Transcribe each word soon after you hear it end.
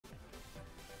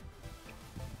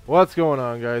What's going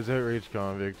on, guys? Outrage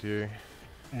Convict here.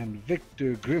 And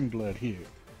Victor Grimblood here.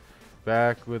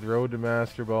 Back with Road to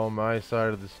MasterBall, my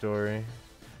side of the story.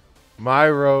 My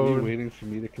Were you road. waiting for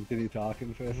me to continue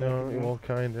talking for a No, second? well,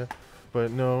 kinda. But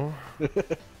no.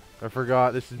 I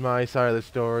forgot this is my side of the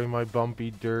story, my bumpy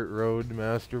dirt road to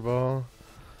MasterBall.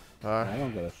 I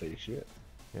don't gotta say shit.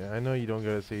 Yeah, I know you don't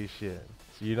gotta say shit.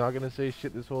 So you're not gonna say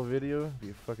shit this whole video? Be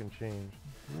a fucking change.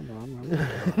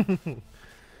 I'm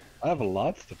I have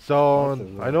lots to. So,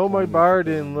 I know my bar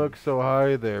didn't look so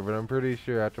high there, but I'm pretty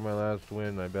sure after my last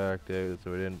win I backed out,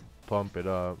 so I didn't pump it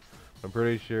up. I'm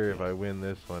pretty sure if I win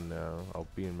this one now, I'll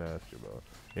be in MasterBall.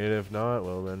 And if not,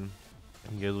 well then,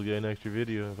 you guys will get an extra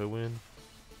video if I win.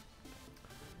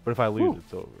 But if I lose,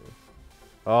 it's over.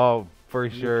 Oh,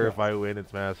 for sure, if I win,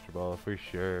 it's MasterBall. For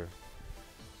sure.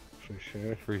 For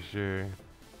sure. For sure.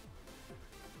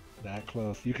 That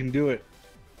close. You can do it.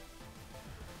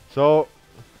 So,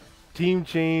 team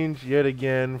change yet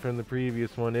again from the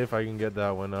previous one, if I can get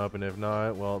that one up, and if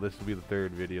not, well, this will be the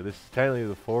third video. This is technically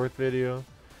the fourth video,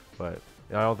 but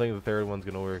I don't think the third one's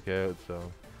going to work out,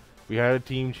 so we had a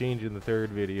team change in the third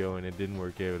video, and it didn't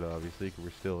work out, obviously, because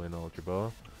we're still in Ultra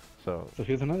Ball. So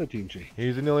here's another team change.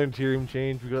 Here's another team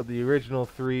change. We got the original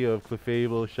three of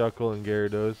Clefable, Shuckle, and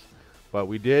Gyarados, but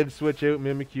we did switch out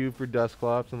Mimikyu for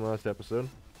Dusclops in the last episode,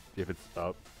 if it's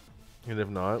up, and if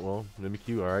not, well,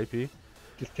 Mimikyu RIP.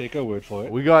 Just take our word for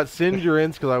it. We got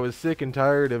Cinderace because I was sick and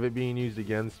tired of it being used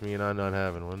against me and I'm not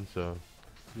having one, so.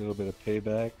 A little bit of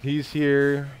payback. He's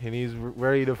here, and he's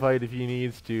ready to fight if he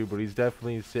needs to, but he's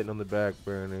definitely sitting on the back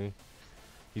burner.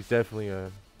 He's definitely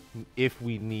a if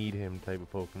we need him type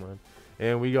of Pokemon.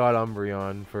 And we got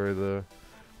Umbreon for the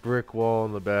brick wall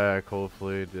in the back,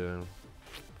 hopefully, if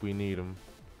we need him.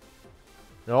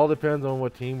 It all depends on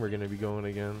what team we're going to be going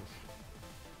against.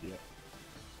 Yeah.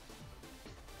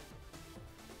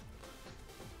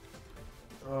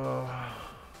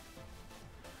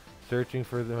 Searching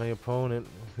for my opponent.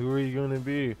 Who are you going to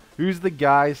be? Who's the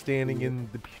guy standing in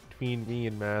between me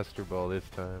and MasterBall this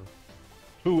time?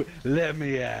 Who? Let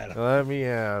me at him. Let me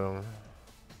at him.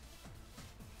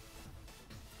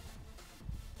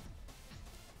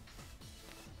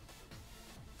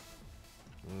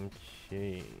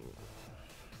 Okay.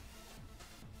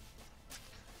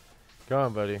 Come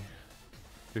on, buddy.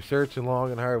 You're searching long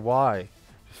and hard. Why?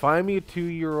 Just find me a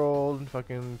 2-year-old,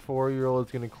 fucking 4-year-old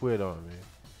that's gonna quit on me.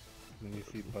 Then you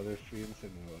see Butterfree and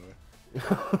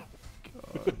Cinderella.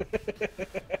 God.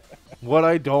 What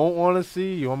I don't want to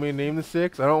see, you want me to name the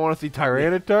 6? I don't want to see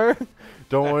Tyranitar.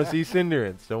 Don't want to see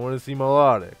Cinderace. Don't want to see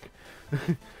Melodic.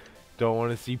 Don't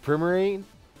want to see Primarine.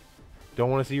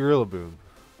 Don't want to see Rillaboom.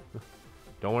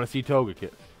 Don't want to see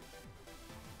Togekiss.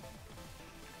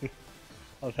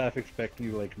 I was half expecting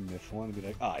you to like miss one and be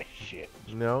like, ah, shit.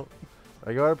 No.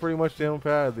 I got it pretty much down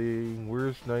pat. The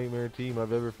worst nightmare team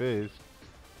I've ever faced.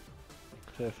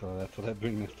 So that's what I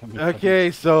bring this time.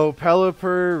 Okay, so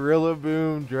Pelipper,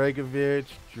 Rillaboom, Dragovich,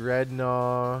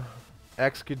 Dreadnought,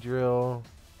 Excadrill,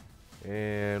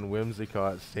 and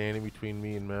Whimsicott standing between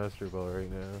me and MasterBall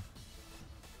right now.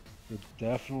 You're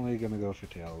definitely gonna go for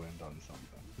Tailwind on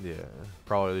something. Yeah,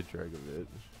 probably the Dragovich.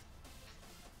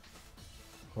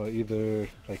 Well, either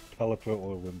like Pelipper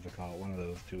or Whimsicott, one of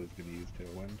those two is gonna use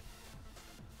Tailwind.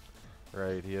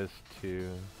 Right, he has 2.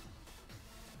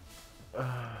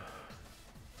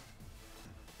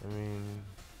 I mean,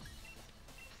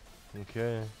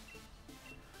 okay.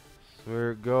 That's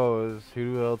where it goes.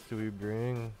 Who else do we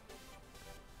bring?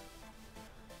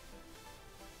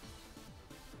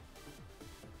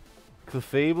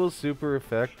 Clefable's super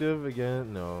effective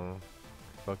again? No.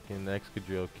 Fucking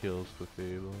Excadrill kills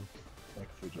Clefable.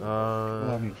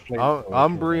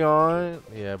 Umbreon.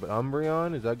 Yeah, but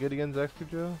Umbreon, is that good against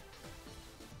Excadrill?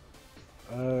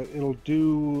 It'll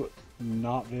do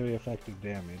not very effective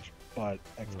damage, but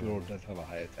Excadrill does have a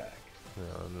high attack.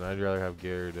 No, then I'd rather have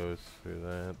Gyarados for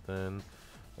that then.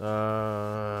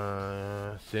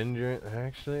 Cinderace,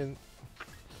 actually,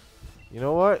 you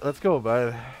know what? Let's go,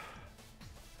 bud.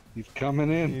 He's coming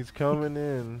in. He's coming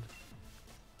in.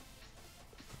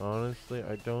 Honestly,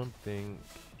 I don't think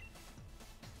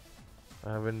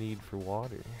I have a need for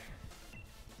water.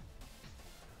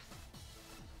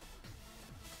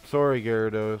 Sorry,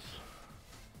 Gyarados.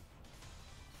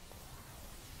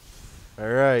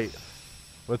 Alright.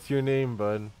 What's your name,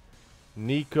 bud?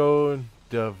 Nico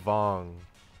Devong.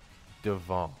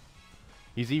 Devong.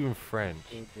 He's even French.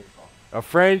 A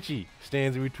Frenchie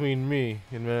stands between me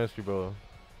and MasterBall.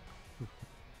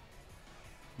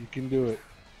 You can do it.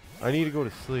 I need to go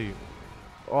to sleep.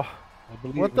 Oh,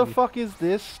 what the fuck is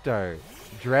this start?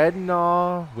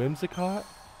 Dreadnought, Whimsicott?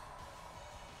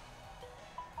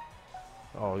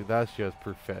 Oh, that's just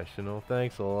professional.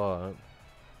 Thanks a lot.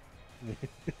 Maybe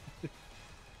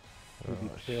Oh,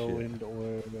 shit. Tailwind,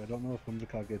 or I don't know if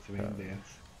Whimsicott gets Rain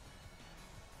Dance.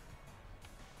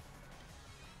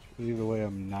 But either way,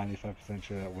 I'm 95%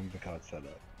 sure that Whimsicott's set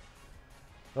up.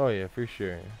 Oh yeah, for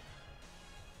sure.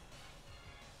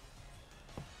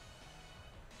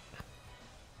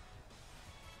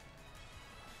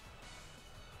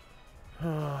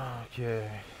 Okay.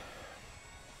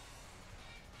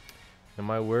 Am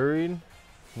I worried?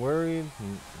 Worried?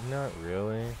 Not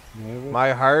really. Nervous?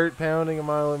 My heart pounding a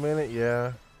mile a minute?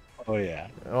 Yeah. Oh yeah.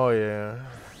 Oh yeah.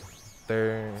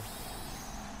 They're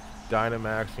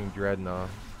Dynamaxing Dreadnought.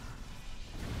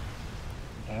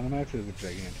 Dynamax is a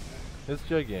Gigantamax. It's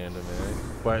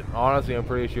Gigantamax. But honestly, I'm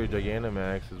pretty sure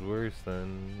Gigantamax is worse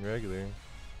than regular.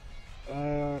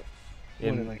 What,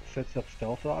 it like sets up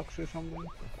Stealth Rocks or something?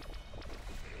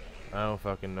 I don't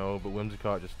fucking know, but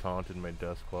Whimsicott just taunted my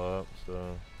Dusclops,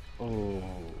 so... Oh,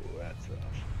 that's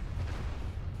rough.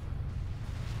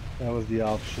 That was the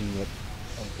option that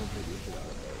I completely forgot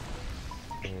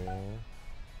about. Yeah.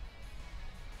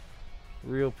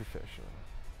 Real professional.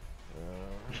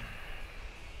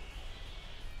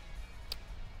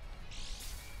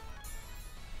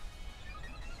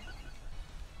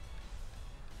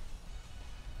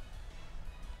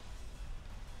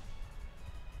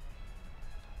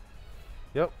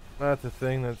 Yep, that's a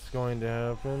thing that's going to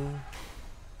happen.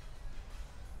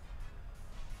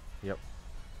 Yep.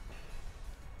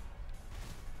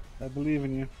 I believe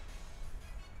in you.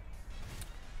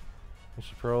 I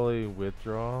should probably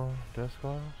withdraw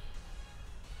Dusclops.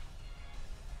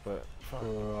 But fuck.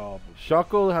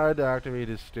 Shuckle had to activate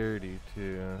his Sturdy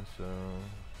too, so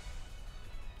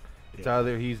it's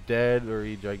either he's dead or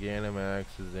he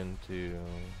Gigantamaxes into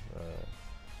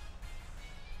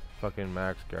fucking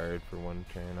Max Guard for one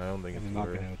turn. I don't think it's not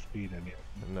worth. gonna outspeed him yet.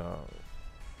 No.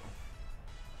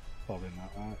 Probably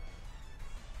not that.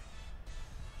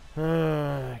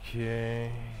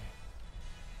 Okay.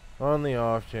 On the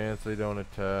off chance they don't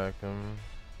attack him.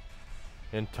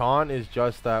 And taunt is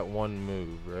just that one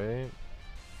move, right?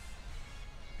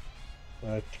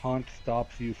 Taunt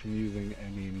stops you from using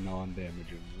any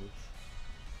non-damaging moves.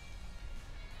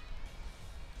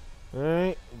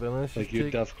 Alright, then let's like just your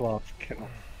take... Dusclops cannot.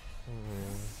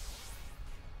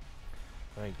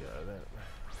 I got it.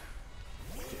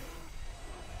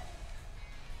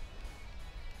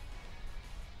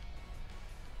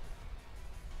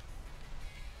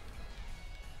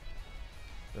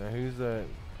 Now who's that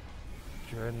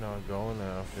Dreadnought going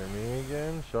after? Me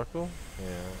again? Shuckle?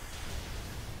 Yeah.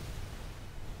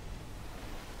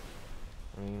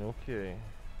 I mean, okay.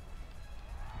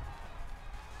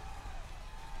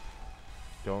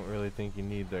 Don't really think you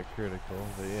need that critical,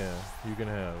 but yeah, you can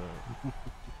have it.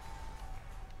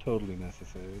 Totally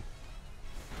necessary.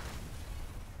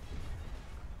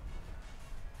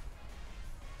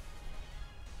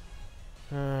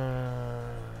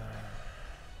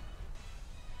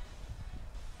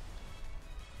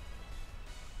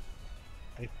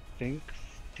 I think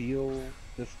Steel...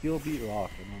 Does Steel beat Rock?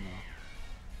 I don't know.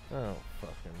 I don't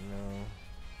fucking know.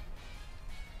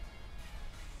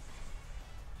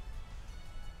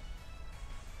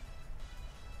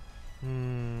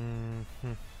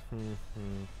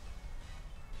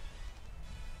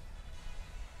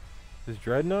 Does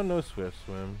Dreadnought no Swift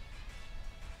Swim?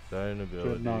 Is that an ability?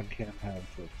 Dreadnought can't have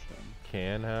Swift Swim.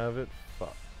 Can have it?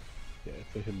 Fuck. Yeah,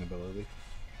 it's a hidden ability.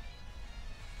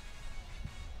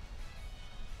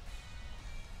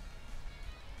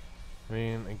 I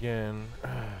mean, again,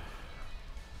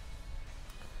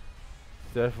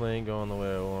 definitely ain't going the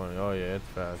way I want it. Oh yeah, it's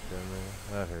faster in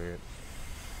there. That hurt.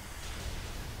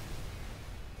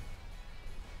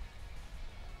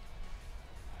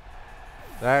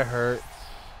 That hurts.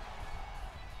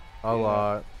 A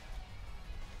lot.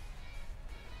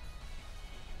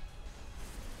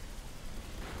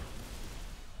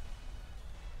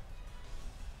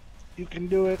 You can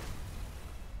do it.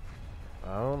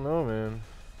 I don't know, man.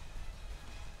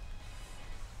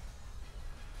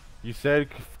 You said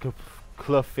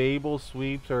clefable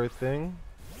sweeps are a thing?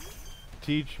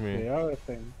 Teach me. They are a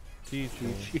thing. Teach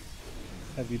me.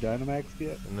 Have you Dynamaxed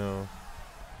yet? No.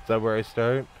 Is that where I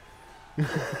start?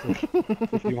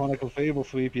 If you want a Clefable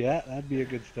sweep, yeah, that'd be a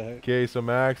good start. Okay, so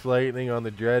Max Lightning on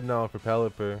the Dreadnought for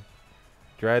Pelipper.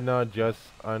 Dreadnought just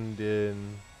undid.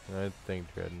 I think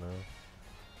Dreadnought.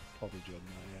 Probably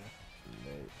Dreadnought,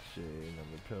 yeah. Nightshade on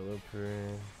the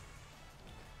Pelipper.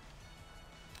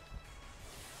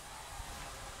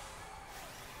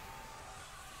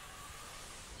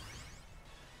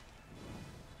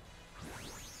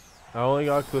 I only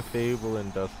got Clefable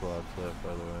and Dusclops left,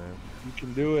 by the way. You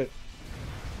can do it.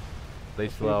 They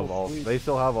The still have Fable all. Sleep. They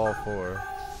still have all 4.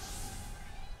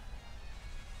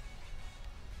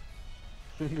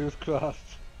 Fingers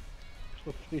crossed.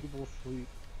 The Fable Sleep.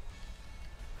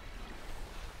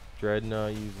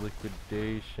 Dreadnought use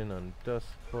liquidation on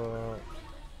Dustclops.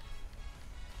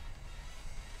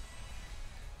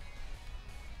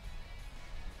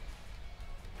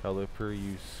 Caliper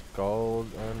use Scald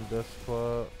on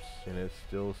Dustclops, and it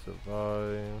still survives.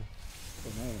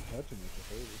 Oh man, I'm touching it for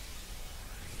favor.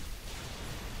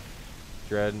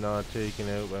 Dreadnought taken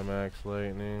out by Max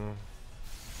Lightning.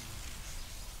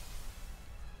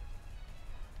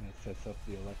 And it sets up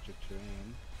the electric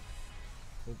terrain.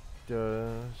 It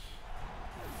does.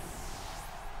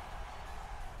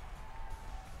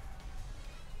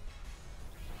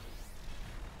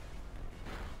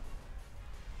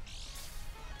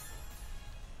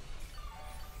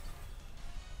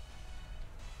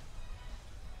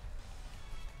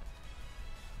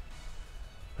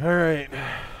 Alright,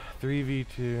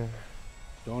 3v2.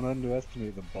 Don't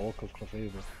underestimate the bulk of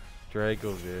Clefable.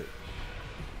 Dragovich.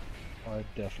 Oh, I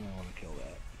definitely want to kill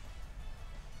that.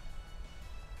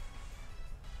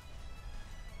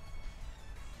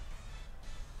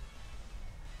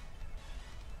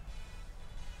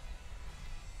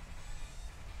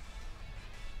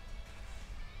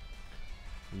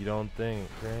 You don't think,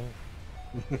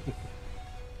 right?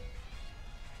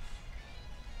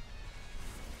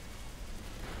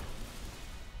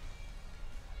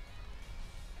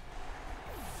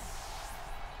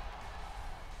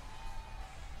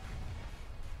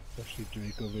 Especially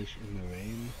Dracovish in the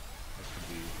rain. That could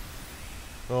be.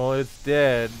 Well, it's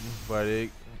dead, but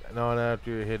it not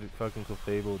after it hit fucking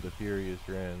Clefable with the Furious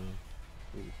Ren.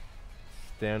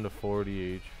 Stand to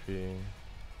 40 HP.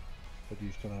 But do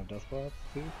you still have Dustclops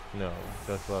too? No,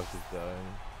 Dustclops is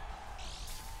dying.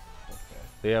 Okay.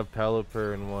 They have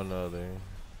Pelipper and one other.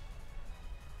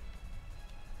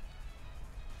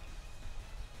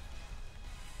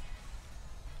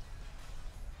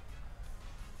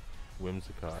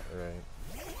 Whimsicott, right?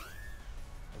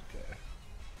 Okay.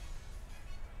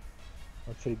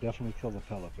 I'd say definitely kill the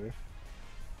Pelipper.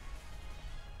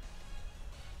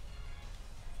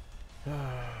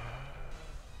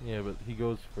 Yeah, but he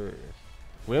goes first.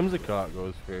 Whimsicott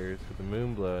goes first, but the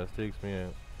Moonblast takes me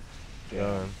out.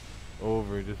 Done.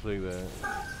 Over, just like that.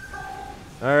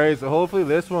 Alright, so hopefully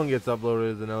this one gets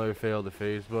uploaded as another fail to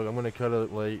Facebook. I'm gonna cut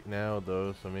it late now,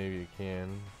 though, so maybe it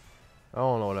can. I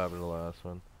don't know what happened to the last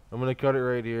one. I'm gonna cut it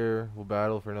right here. We'll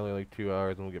battle for another like 2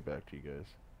 hours, and we'll get back to you guys.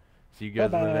 See you guys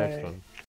in the next Bye-bye. one.